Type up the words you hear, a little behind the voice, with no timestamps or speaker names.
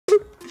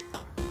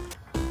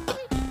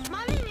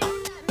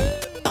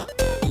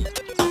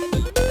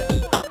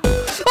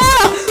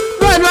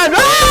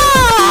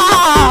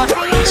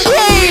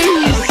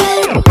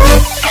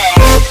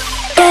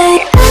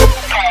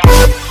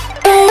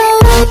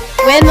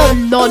not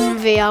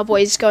non-VR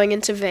boys going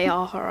into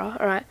VR horror,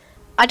 alright?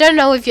 I don't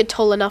know if you're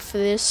tall enough for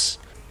this.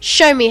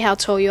 Show me how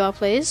tall you are,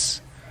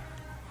 please.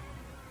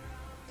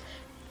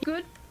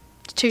 Good.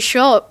 You're too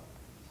short.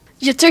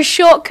 You're too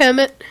short,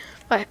 Kermit.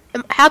 Wait,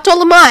 how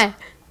tall am I?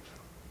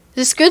 Is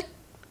this good?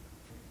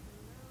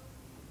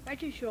 Way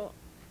too short.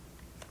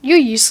 You're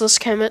useless,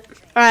 Kermit.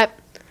 Alright.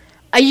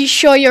 Are you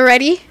sure you're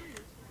ready?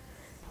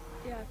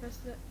 Yeah, I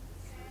pressed it.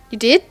 You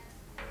did?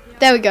 Yeah.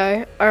 There we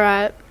go.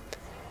 Alright.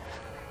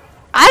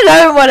 I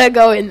don't want to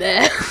go in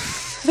there.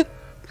 No.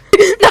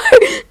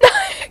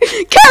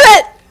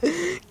 Kermit!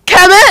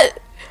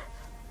 Kermit!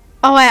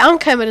 Oh wait, I'm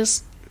Kermit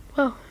as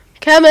well.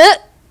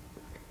 Kermit!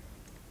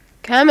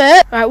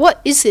 Kermit! Alright,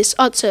 what is this?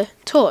 Oh, it's a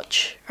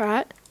torch.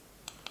 Alright.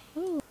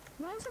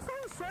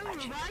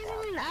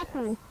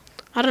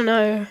 I don't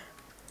know.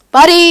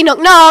 Buddy, knock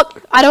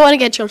knock! I don't want to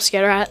get jump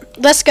scared, alright?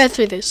 Let's go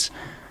through this.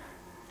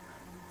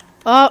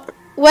 Oh,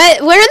 we're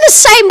in the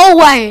same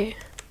hallway!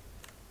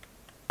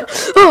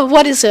 Oh,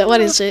 what is it?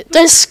 What is it?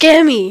 Don't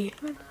scare me!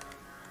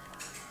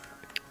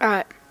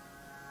 Alright.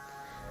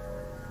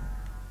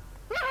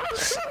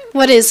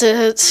 What is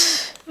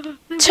it?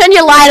 Turn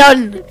your light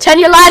on! Turn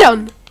your light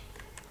on!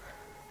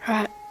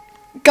 Alright.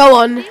 Go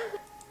on.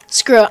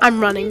 Screw it, I'm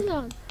running.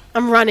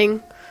 I'm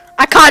running.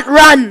 I can't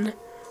run!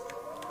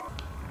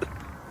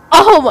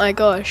 Oh my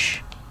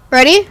gosh.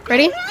 Ready?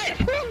 Ready?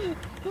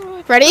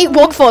 Ready?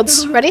 Walk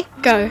forwards. Ready?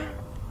 Go.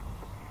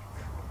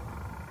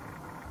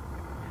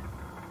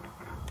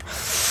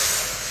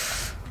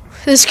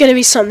 There's gonna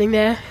be something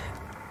there.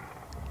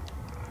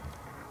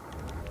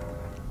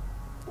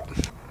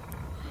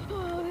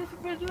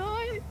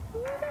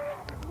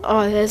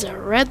 Oh, there's a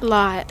red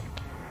light.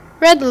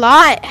 Red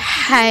light,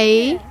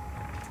 hey.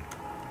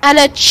 And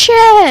a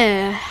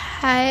chair,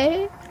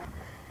 hey.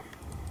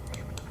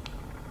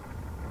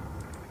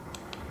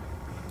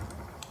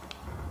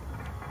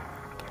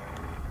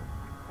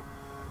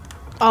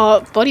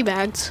 Oh, body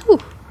bags.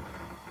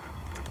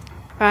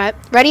 Alright,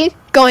 ready?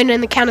 Going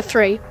in the count of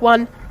 3.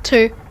 1,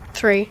 2,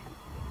 3.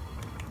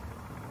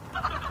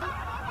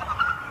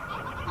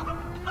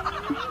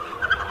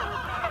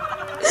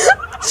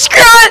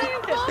 Screw it!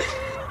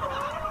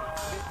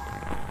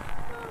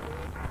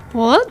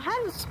 What? I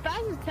had a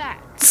spaz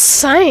attack.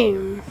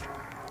 Same.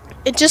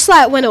 It just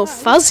like went all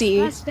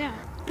fuzzy. I had a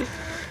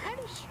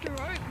stroke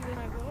when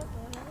I got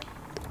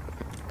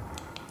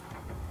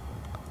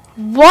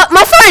there. What?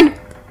 My phone!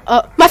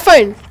 Oh, my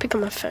phone. Pick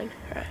up my phone.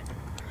 Right.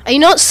 Are you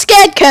not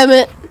scared,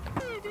 Kermit?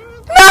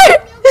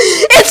 No!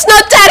 It's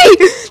not Daddy!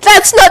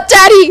 That's not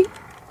Daddy!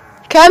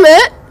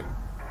 Kermit?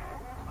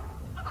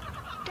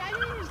 Daddy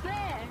was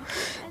there.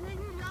 And then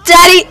you laughed.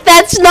 Daddy,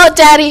 that's not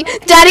Daddy.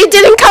 Daddy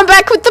didn't come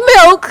back with the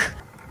milk.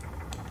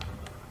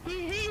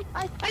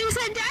 I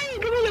said, Daddy,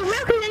 give me your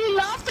milk, and then he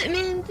laughed at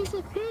me and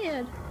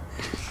disappeared.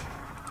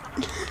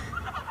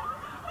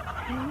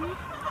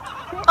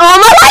 Oh,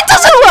 my light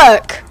doesn't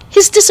work!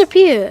 He's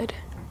disappeared.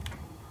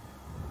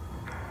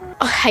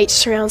 I hate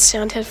surround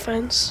sound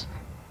headphones.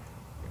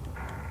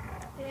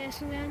 Yeah,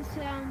 surround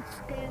sound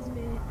scares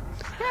me.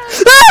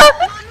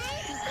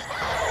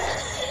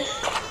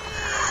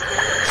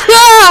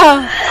 Ah!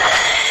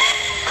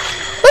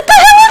 What the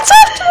hell is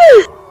after me?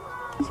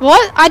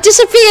 What? I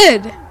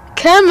disappeared.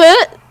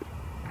 Kermit?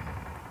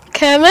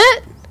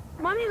 Kermit?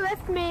 Mommy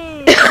left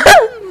me.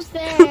 Mommy was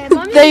there.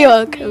 Mommy There you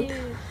are, left me.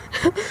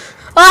 Oh,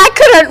 I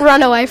couldn't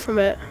run away from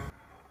it.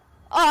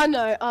 Oh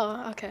no.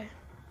 Oh, okay.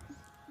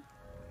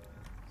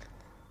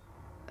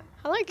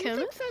 Hello,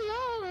 Kermit. Took so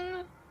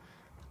long.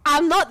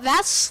 I'm not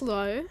that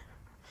slow.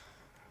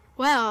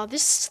 Wow,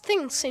 this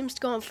thing seems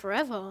to go on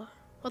forever.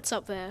 What's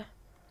up there?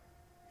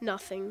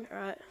 Nothing,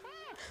 right.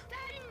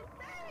 Daddy,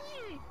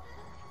 Daddy.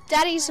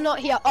 Daddy's not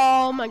here.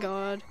 Oh my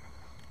god.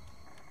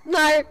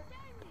 No.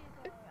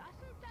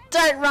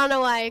 Don't run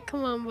away.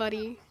 Come on,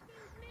 buddy.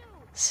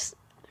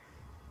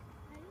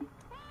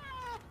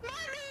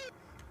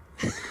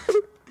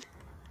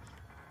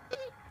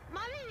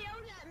 Mommy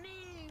yelled at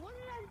me. What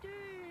did I do?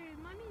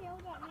 Mommy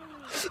yelled at me.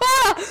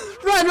 Ah!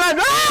 Run, run,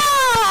 run!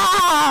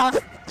 Ah!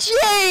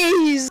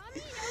 Jeez!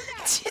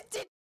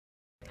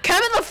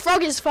 Kermit the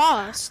Frog is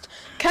fast.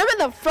 Kermit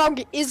the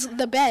Frog is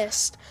the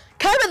best.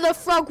 Kermit the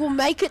Frog will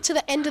make it to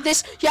the end of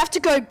this. You have to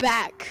go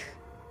back.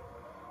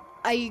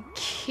 Are you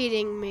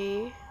kidding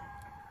me?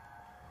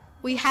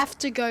 We have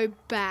to go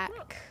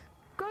back.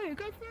 Go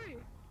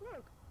through.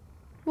 Look.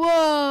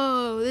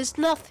 Whoa, there's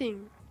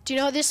nothing. Do you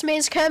know what this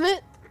means,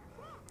 Kermit?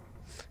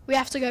 We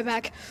have to go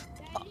back.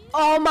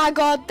 Oh my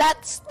god,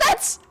 that's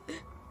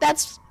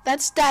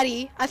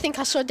Daddy. I think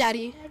I saw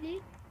Daddy.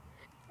 Daddy?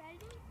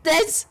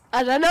 That's,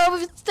 I don't know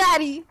if it's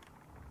Daddy.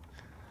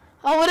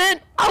 I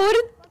wouldn't.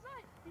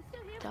 He's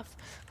still here.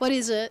 What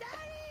is it?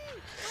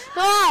 Daddy!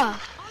 Ah!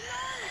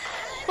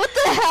 What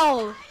the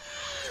hell?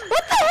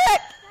 What the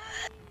heck?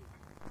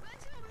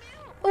 Where's your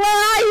milk? Where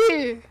are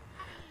you?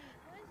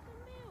 Where's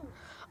the milk?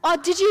 Oh,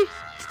 did you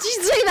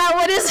see that?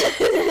 What is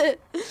it?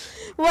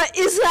 What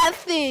is that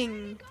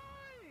thing? Go!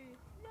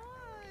 No!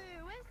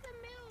 Where's the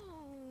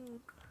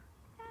milk?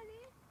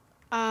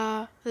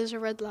 Daddy? There's a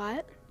red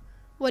light.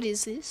 What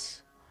is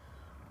this?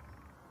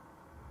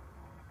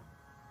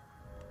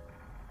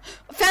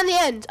 I found the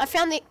end. I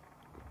found the...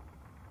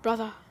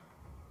 Brother.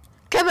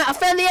 Kermit, I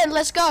found the end.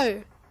 Let's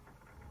go.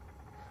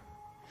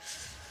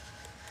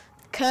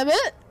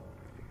 Kermit?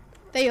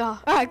 There you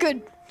are. Alright,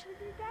 good.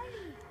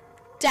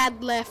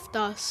 Dad left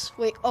us.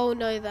 We all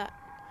know that.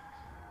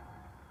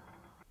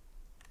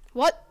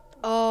 What?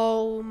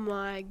 Oh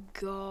my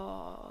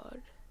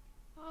god.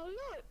 Oh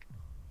look.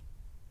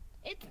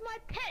 It's my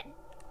pet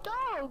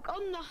dog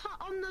on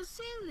the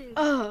ceiling.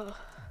 Oh.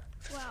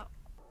 Wow.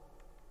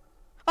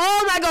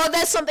 Oh my god,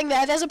 there's something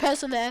there. There's a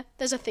person there.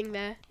 There's a thing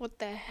there. What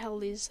the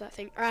hell is that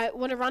thing? Alright,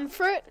 wanna run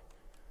for it?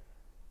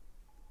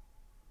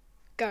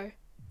 Go.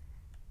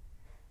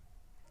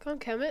 Come on,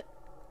 Kermit.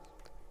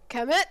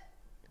 Kermit?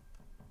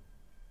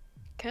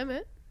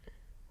 Kermit?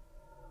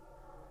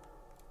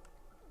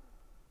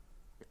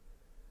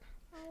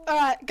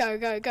 Alright, go,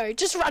 go, go.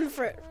 Just run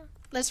for it.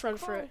 Let's run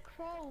for it.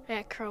 Crawl.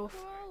 Yeah, crawl.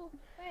 Crawl.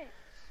 Wait.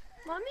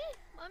 Mommy?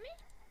 Mommy?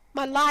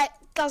 My light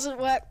doesn't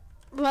work.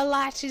 My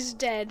light is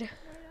dead.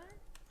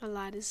 My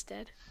light is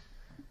dead.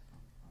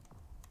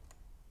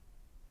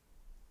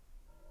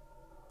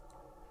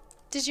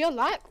 Does your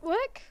light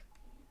work?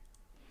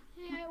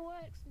 Yeah, it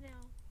works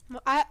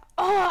now.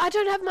 I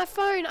don't have my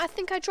phone. I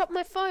think I dropped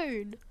my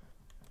phone.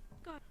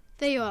 God.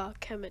 There you are,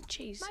 Kermit.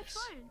 Jesus. My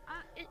phone.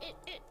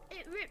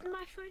 It ripped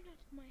my phone out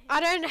of my head. I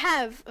don't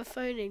have a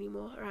phone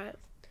anymore. Right.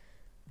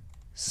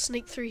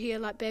 Sneak through here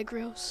like Bear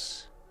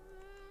Grylls.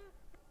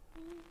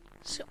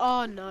 So,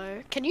 oh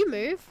no. Can you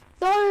move?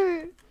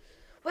 No.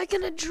 We're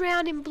gonna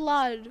drown in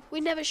blood. We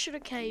never should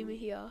have came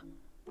here.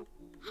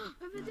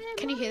 Over there,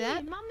 Can you hear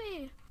that?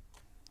 Mummy,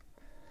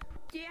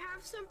 do you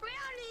have some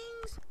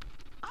brownies?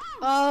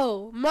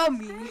 Oh,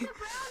 mummy. Where are the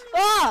brownies?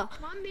 Ah!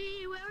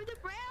 Mummy, where are the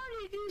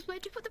brownies?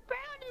 Where'd you put the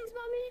brownies,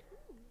 Mummy?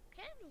 Ooh,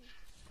 candle.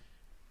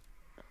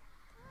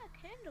 Ah,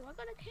 candle. I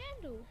got a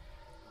candle.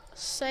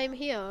 Same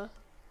here.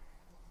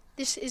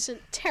 This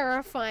isn't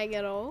terrifying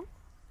at all.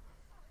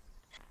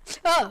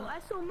 Oh, Oh! I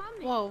saw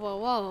Mummy. Whoa, whoa,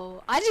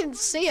 whoa. I didn't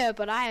see her,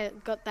 but I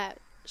got that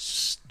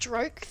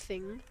stroke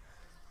thing.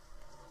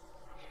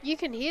 You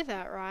can hear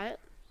that, right?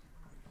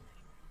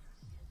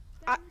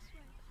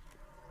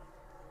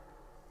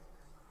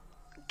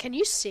 Can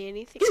you see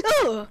anything?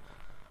 Oh!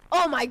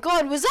 Oh my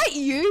god, was that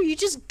you? You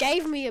just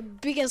gave me a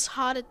biggest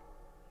heart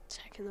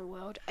attack in the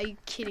world. Are you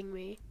kidding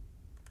me?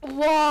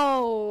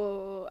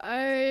 Whoa!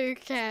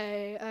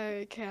 Okay,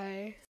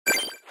 okay.